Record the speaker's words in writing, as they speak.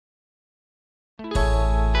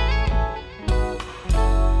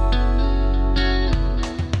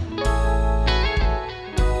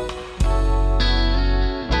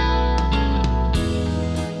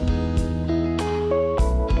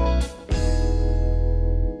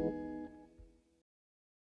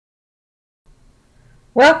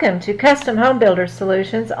Welcome to Custom Home Builder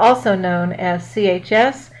Solutions, also known as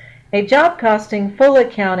CHS, a job costing, full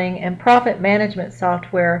accounting, and profit management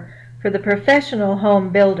software for the professional home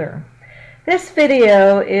builder. This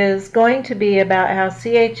video is going to be about how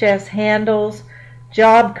CHS handles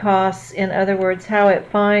job costs, in other words, how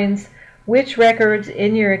it finds which records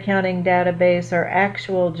in your accounting database are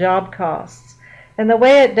actual job costs. And the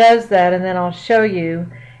way it does that, and then I'll show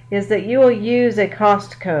you, is that you will use a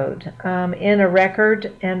cost code in a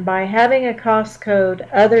record, and by having a cost code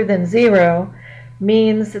other than 0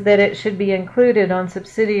 means that it should be included on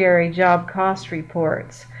subsidiary job cost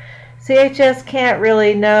reports. CHS can't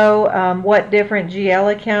really know what different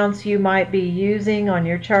GL accounts you might be using on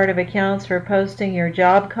your chart of accounts for posting your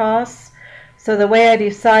job costs. So the way I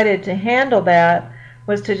decided to handle that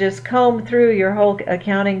was to just comb through your whole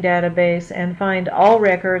accounting database and find all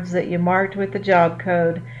records that you marked with the job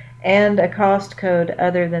code and a cost code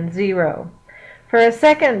other than 0. For a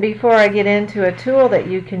second, before I get into a tool that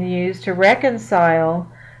you can use to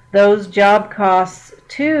reconcile those job costs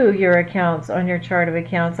to your accounts on your chart of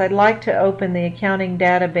accounts, I'd like to open the accounting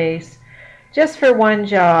database just for one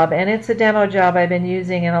job, and it's a demo job I've been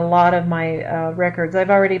using in a lot of my records.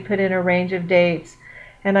 I've already put in a range of dates,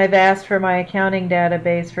 and I've asked for my accounting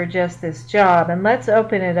database for just this job. And let's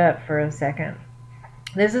open it up for a second.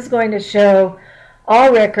 This is going to show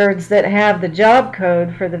all records that have the job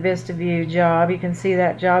code for the VistaView job. You can see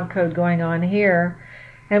that job code going on here.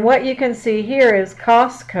 And what you can see here is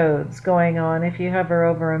cost codes going on. If you hover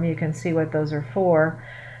over them, you can see what those are for.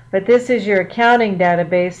 But this is your accounting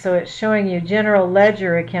database, so it's showing you general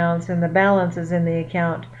ledger accounts and the balances in the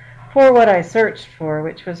account for what I searched for,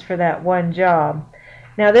 which was for that one job.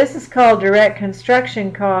 Now this is called direct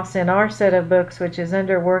construction costs in our set of books, which is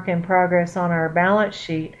under work in progress on our balance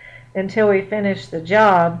sheet until we finish the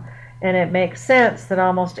job. And it makes sense that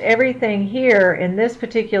almost everything here in this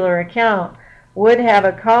particular account would have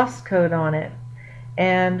a cost code on it.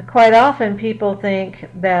 And quite often people think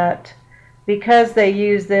that because they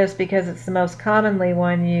use this, because it's the most commonly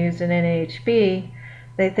one used in NAHB,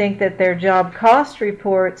 they think that their job cost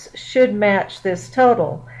reports should match this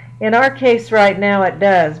total. In our case right now it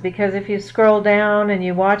does, because if you scroll down and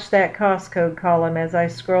you watch that cost code column as I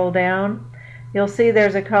scroll down, you'll see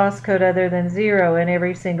there's a cost code other than 0 in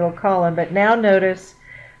every single column. But now notice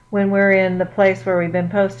when we're in the place where we've been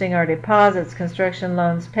posting our deposits, construction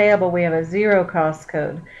loans payable, we have a 0 cost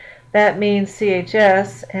code. That means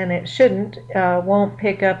CHS, and it shouldn't, won't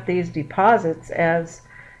pick up these deposits as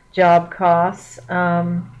job costs.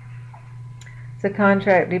 It's a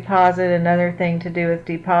contract deposit, another thing to do with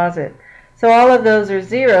deposit. So all of those are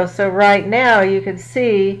 0. So right now you can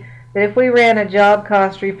see that if we ran a job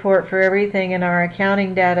cost report for everything in our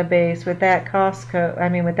accounting database with that cost code,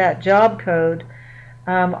 with that job code,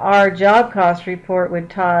 our job cost report would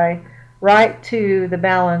tie right to the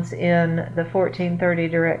balance in the 1430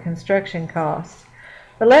 direct construction costs.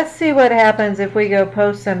 But let's see what happens if we go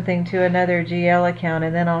post something to another GL account,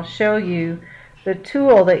 and then I'll show you the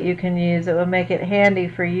tool that you can use that will make it handy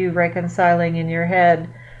for you reconciling in your head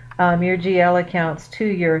your GL accounts to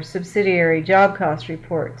your subsidiary job cost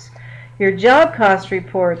reports. Your job cost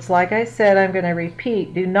reports, like I said, I'm going to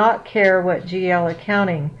repeat, do not care what GL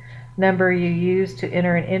accounting number you use to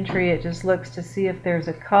enter an entry. It just looks to see if there's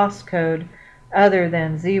a cost code other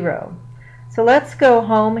than 0. So let's go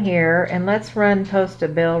home here and let's run post a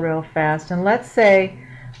bill real fast, and let's say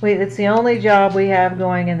it's the only job we have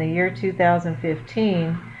going in the year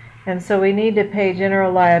 2015, and so we need to pay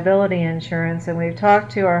general liability insurance, and we've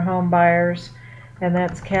talked to our home buyers, and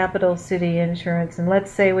that's Capital City Insurance. And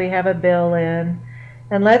let's say we have a bill in,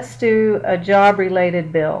 and let's do a job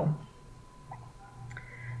related bill.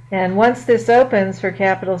 And once this opens for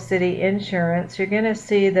Capital City Insurance, you're going to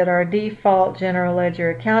see that our default general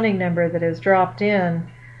ledger accounting number that is dropped in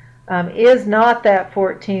is not that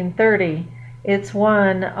 1430. It's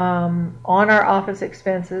one on our office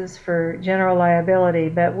expenses for general liability,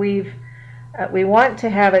 but we want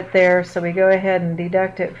to have it there, so we go ahead and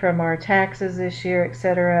deduct it from our taxes this year,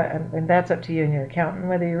 etc. And that's up to you and your accountant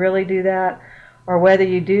whether you really do that or whether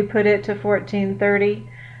you do put it to 1430.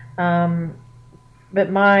 But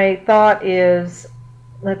my thought is,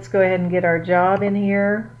 let's go ahead and get our job in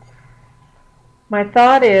here. My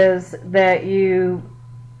thought is that you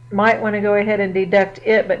might want to go ahead and deduct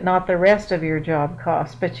it, but not the rest of your job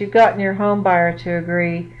costs. But you've gotten your home buyer to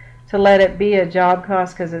agree to let it be a job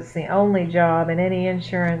cost because it's the only job, and any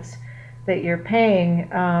insurance that you're paying.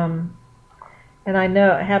 And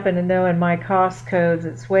I happen to know in my cost codes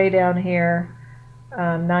it's way down here,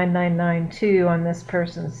 9992 on this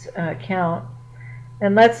person's account.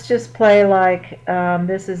 And let's just play like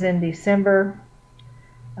this is in December.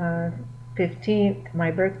 15th,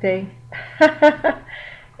 my birthday.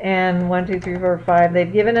 And 1, 2, 3, 4, 5.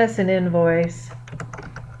 They've given us an invoice.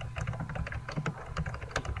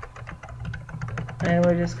 And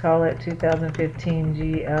we'll just call it 2015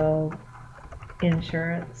 GL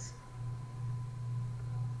insurance.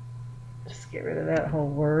 Just get rid of that whole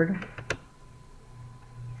word.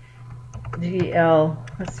 GL,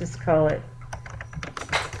 let's just call it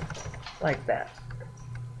like that.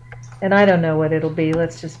 And I don't know what it'll be.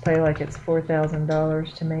 Let's just play like it's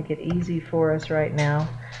 $4,000 to make it easy for us right now.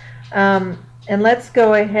 And let's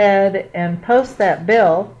go ahead and post that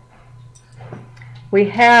bill. We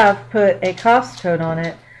have put a cost code on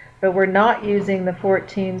it, but we're not using the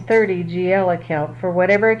 1430 GL account. For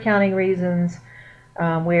whatever accounting reasons,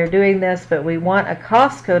 we are doing this, but we want a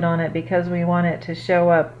cost code on it because we want it to show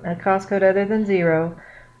up, a cost code other than 0.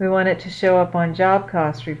 We want it to show up on job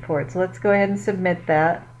cost reports. Let's go ahead and submit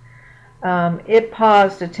that. It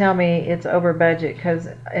paused to tell me it's over budget because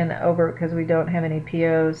we don't have any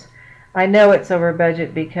POs. I know it's over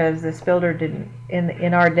budget because this builder didn't,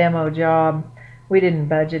 in our demo job, we didn't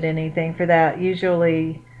budget anything for that.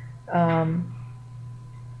 Usually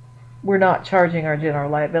we're not charging our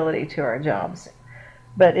general liability to our jobs.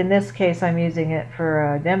 But in this case, I'm using it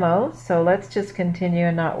for a demo, so let's just continue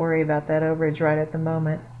and not worry about that overage right at the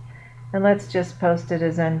moment. And let's just post it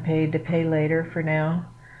as unpaid to pay later for now.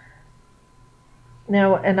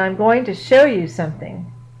 Now, and I'm going to show you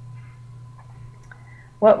something.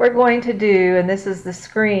 What we're going to do, and this is the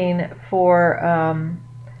screen for,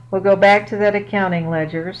 we'll go back to that accounting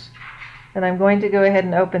ledgers, and I'm going to go ahead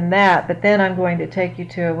and open that, but then I'm going to take you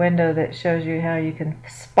to a window that shows you how you can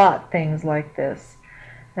spot things like this.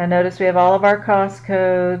 Now notice we have all of our cost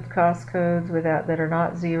codes without that are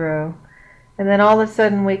not 0. And then all of a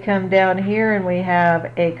sudden we come down here and we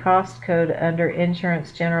have a cost code under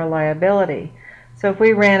insurance general liability. So if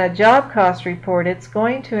we ran a job cost report, it's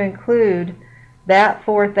going to include that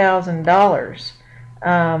 $4,000.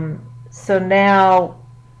 So now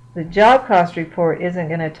the job cost report isn't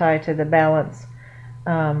going to tie to the balance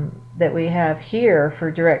that we have here for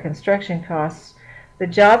direct construction costs. The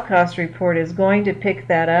job cost report is going to pick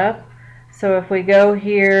that up. So if we go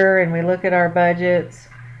here and we look at our budgets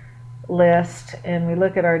list and we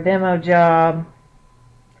look at our demo job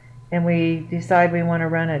and we decide we want to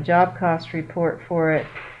run a job cost report for it,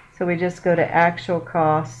 so we just go to actual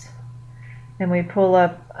costs and we pull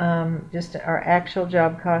up just our actual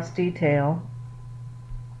job cost detail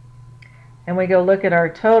and we go look at our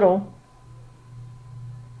total.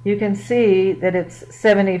 You can see that it's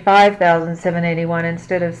 $75,781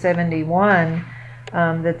 instead of $71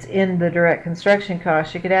 that's in the direct construction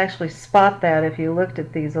cost. You could actually spot that if you looked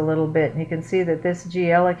at these a little bit, and you can see that this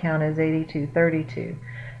GL account is $82.32.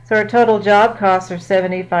 So our total job costs are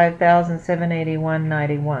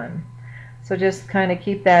 $75,781.91. So just kind of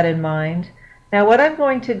keep that in mind. Now what I'm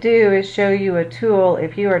going to do is show you a tool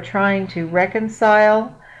if you are trying to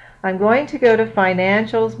reconcile. I'm going to go to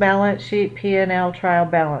Financials, Balance Sheet, P&L, Trial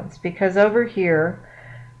Balance, because over here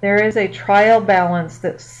there is a trial balance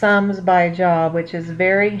that sums by job, which is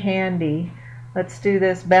very handy. Let's do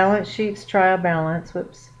this, Balance Sheets, Trial Balance.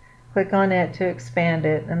 Whoops. Click on it to expand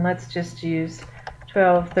it, and let's just use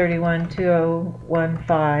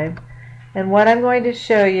 12/31/2015. And what I'm going to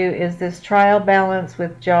show you is this trial balance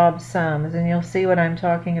with job sums, and you'll see what I'm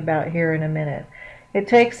talking about here in a minute. It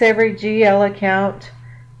takes every GL account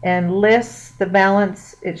and lists the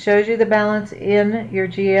balance. It shows you the balance in your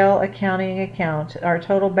GL accounting account. Our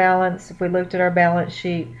total balance, if we looked at our balance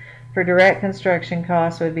sheet for direct construction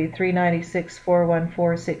costs, would be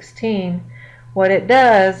 $396,414.16. What it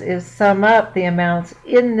does is sum up the amounts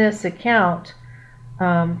in this account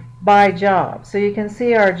by job. So you can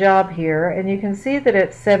see our job here, and you can see that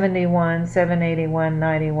it's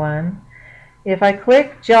 $71,781.91. If I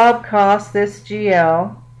click job cost, this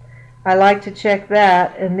GL, I like to check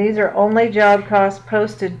that, and these are only job costs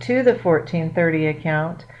posted to the 1430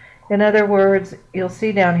 account. In other words, you'll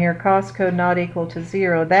see down here cost code not equal to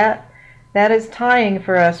 0. That is tying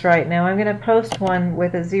for us right now. I'm going to post one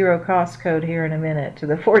with a 0 cost code here in a minute to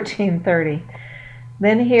the 1430.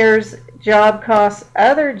 Then here's job costs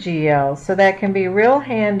other GL, so that can be real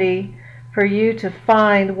handy for you to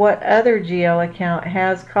find what other GL account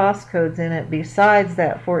has cost codes in it besides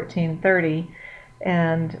that 1430.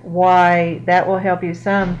 And why that will help you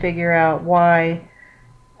some figure out why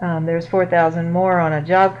there's 4,000 more on a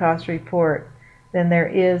job cost report than there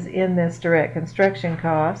is in this direct construction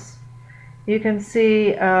costs. You can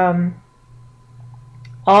see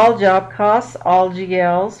all job costs, all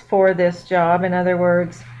GLs for this job. In other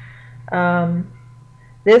words,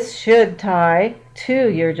 this should tie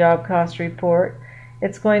to your job cost report.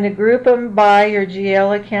 It's going to group them by your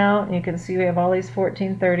GL account. You can see we have all these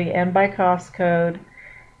 1430 and by cost code.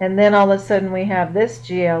 And then all of a sudden we have this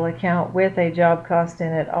GL account with a job cost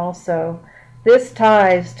in it also. This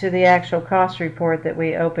ties to the actual cost report that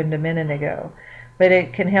we opened a minute ago. But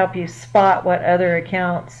it can help you spot what other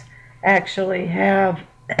accounts actually have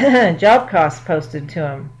job costs posted to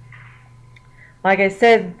them. Like I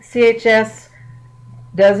said, CHS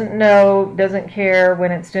doesn't care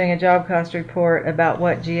when it's doing a job cost report about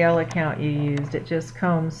what GL account you used. It just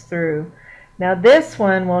combs through. Now this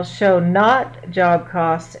one will show not job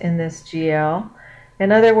costs in this GL.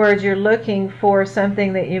 In other words, you're looking for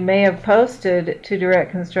something that you may have posted to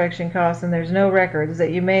direct construction costs and there's no records,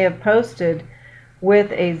 that you may have posted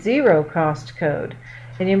with a zero cost code.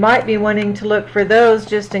 And you might be wanting to look for those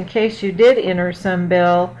just in case you did enter some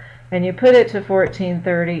bill and you put it to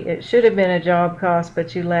 1430. It should have been a job cost,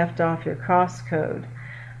 but you left off your cost code.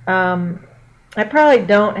 I probably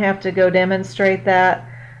don't have to go demonstrate that.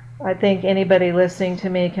 I think anybody listening to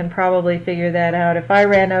me can probably figure that out. If I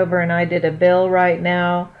ran over and I did a bill right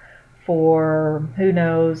now for, who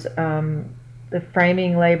knows, the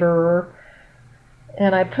framing laborer,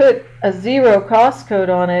 and I put a zero cost code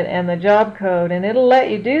on it and the job code, and it'll let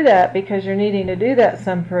you do that because you're needing to do that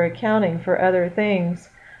some for accounting for other things.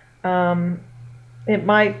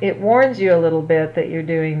 It warns you a little bit that you're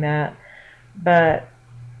doing that, but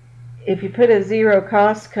if you put a zero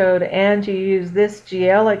cost code and you use this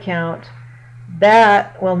GL account,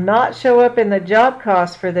 that will not show up in the job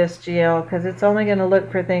cost for this GL because it's only going to look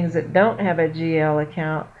for things that don't have a GL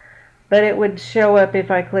account. But it would show up if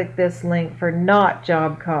I click this link for not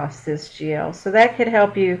job cost this GL. So that could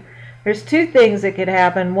help you. There's two things that could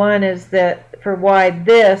happen. One is that for why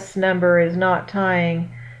this number is not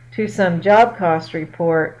tying to some job cost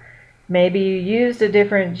report, maybe you used a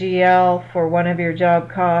different GL for one of your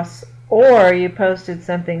job costs, or you posted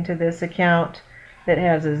something to this account that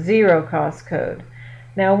has a zero cost code.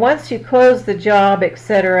 Now once you close the job,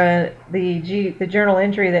 etc., the journal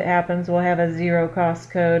entry that happens will have a zero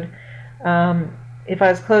cost code. If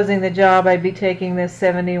I was closing the job, I'd be taking this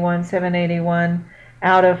 71,781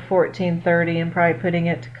 out of 1430 and probably putting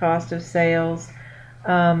it to cost of sales,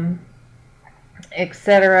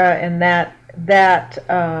 etc., and that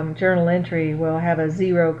journal entry will have a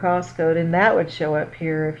zero cost code, and that would show up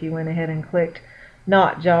here if you went ahead and clicked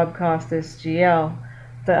not job cost this GL.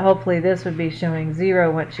 But hopefully this would be showing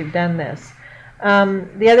zero once you've done this.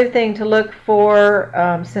 The other thing to look for,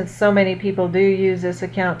 since so many people do use this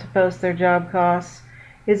account to post their job costs,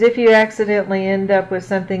 is if you accidentally end up with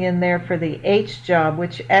something in there for the H job,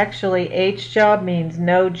 which actually H job means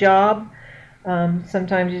no job.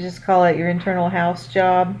 Sometimes you just call it your internal house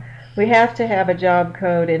job. We have to have a job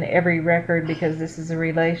code in every record because this is a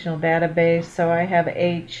relational database, so I have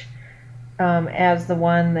H as the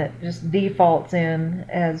one that just defaults in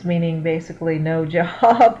as meaning basically no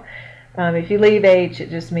job. If you leave H, it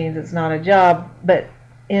just means it's not a job. But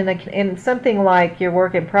in something like your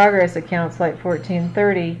work in progress accounts like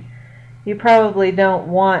 1430, you probably don't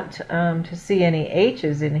want to see any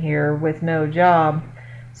H's in here with no job.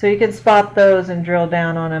 So you can spot those and drill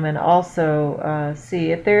down on them, and also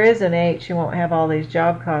see if there is an H. You won't have all these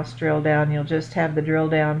job costs drilled down. You'll just have the drill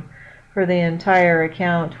down for the entire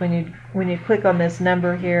account. When you click on this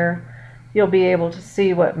number here, you'll be able to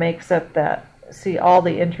see what makes up that. See all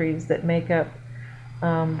the entries that make up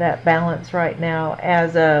that balance right now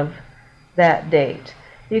as of that date.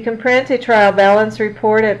 You can print a trial balance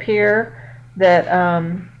report up here that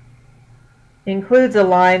includes a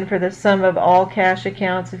line for the sum of all cash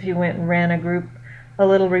accounts. If you went and ran a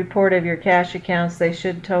little report of your cash accounts, they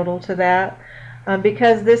should total to that.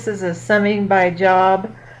 Because this is a summing by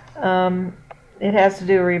job, it has to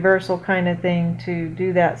do a reversal kind of thing to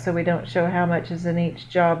do that, so we don't show how much is in each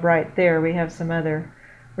job right there. We have some other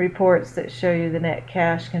reports that show you the net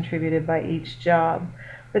cash contributed by each job.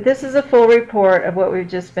 But this is a full report of what we've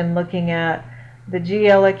just been looking at. The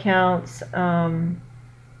GL accounts,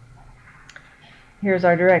 here's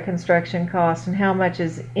our direct construction cost and how much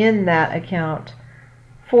is in that account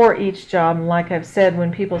for each job. And like I've said,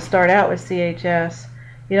 when people start out with CHS,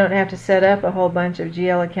 you don't have to set up a whole bunch of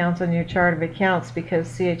GL accounts on your chart of accounts because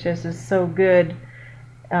CHS is so good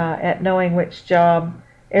at knowing which job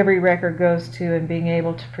every record goes to and being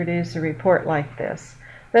able to produce a report like this.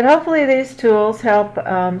 But hopefully these tools help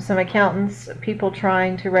some accountants, people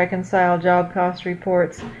trying to reconcile job cost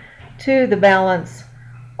reports to the balance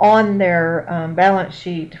on their balance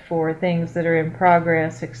sheet for things that are in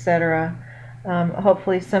progress, etc.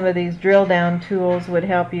 Hopefully some of these drill down tools would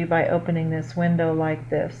help you by opening this window like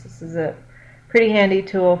this. This is a Pretty handy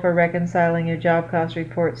tool for reconciling your job cost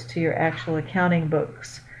reports to your actual accounting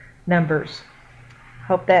books numbers.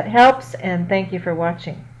 Hope that helps, and thank you for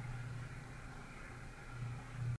watching.